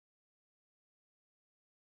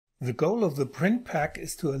The goal of the print pack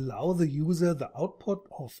is to allow the user the output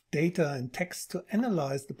of data and text to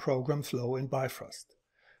analyze the program flow in Bifrost.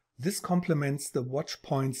 This complements the watch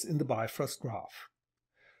points in the Bifrost graph.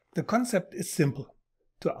 The concept is simple.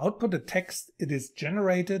 To output a text, it is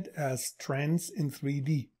generated as trends in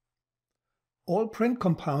 3D. All print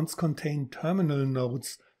compounds contain terminal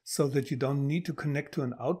nodes so that you don't need to connect to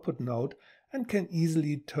an output node and can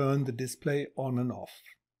easily turn the display on and off.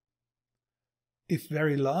 If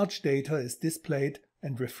very large data is displayed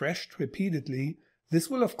and refreshed repeatedly, this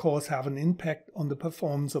will of course have an impact on the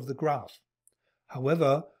performance of the graph.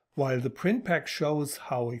 However, while the print pack shows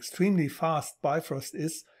how extremely fast Bifrost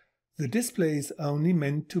is, the display is only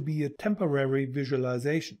meant to be a temporary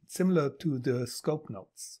visualization, similar to the scope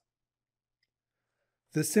nodes.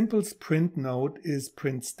 The simplest print node is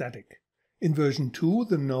print static. In version 2,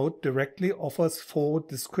 the node directly offers 4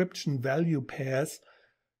 description value pairs.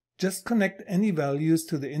 Just connect any values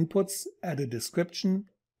to the inputs, add a description,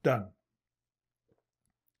 done.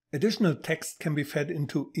 Additional text can be fed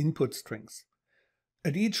into input strings.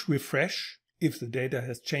 At each refresh, if the data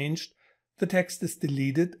has changed, the text is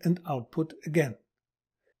deleted and output again.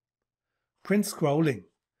 Print scrolling.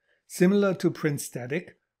 Similar to print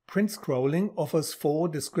static, print scrolling offers 4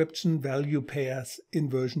 description value pairs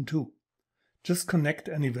in version 2. Just connect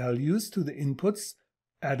any values to the inputs,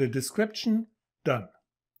 add a description, done.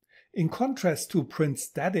 In contrast to print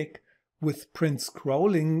static, with print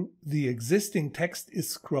scrolling, the existing text is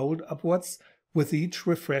scrolled upwards with each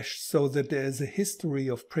refresh so that there is a history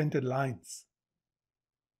of printed lines.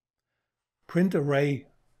 Print array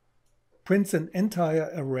prints an entire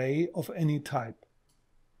array of any type.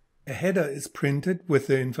 A header is printed with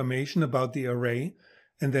the information about the array,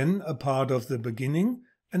 and then a part of the beginning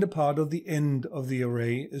and a part of the end of the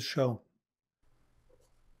array is shown.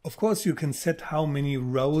 Of course, you can set how many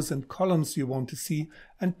rows and columns you want to see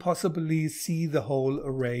and possibly see the whole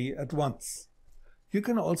array at once. You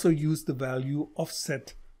can also use the value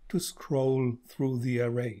offset to scroll through the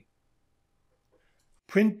array.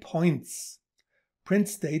 Print points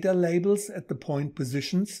prints data labels at the point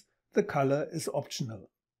positions. The color is optional.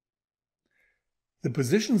 The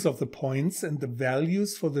positions of the points and the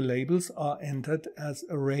values for the labels are entered as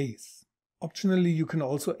arrays. Optionally, you can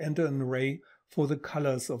also enter an array for the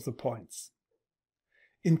colors of the points.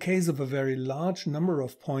 In case of a very large number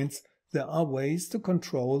of points, there are ways to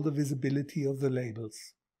control the visibility of the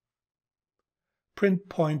labels. Print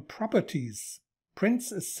point properties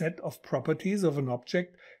prints a set of properties of an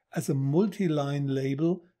object as a multi-line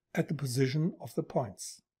label at the position of the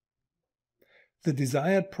points. The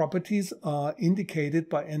desired properties are indicated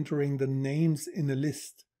by entering the names in a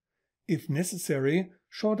list. If necessary,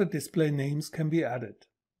 shorter display names can be added.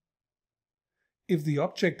 If the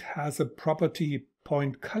object has a property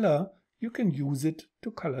point color, you can use it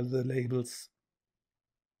to color the labels.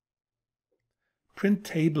 Print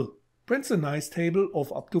table prints a nice table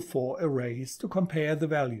of up to 4 arrays to compare the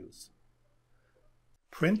values.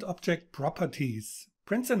 Print object properties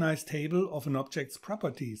prints a nice table of an object's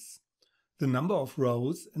properties. The number of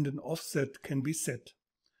rows and an offset can be set.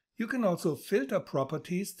 You can also filter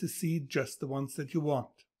properties to see just the ones that you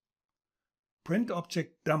want. Print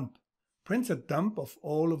object dump prints a dump of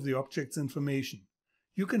all of the object's information.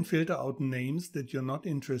 You can filter out names that you're not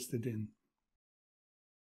interested in.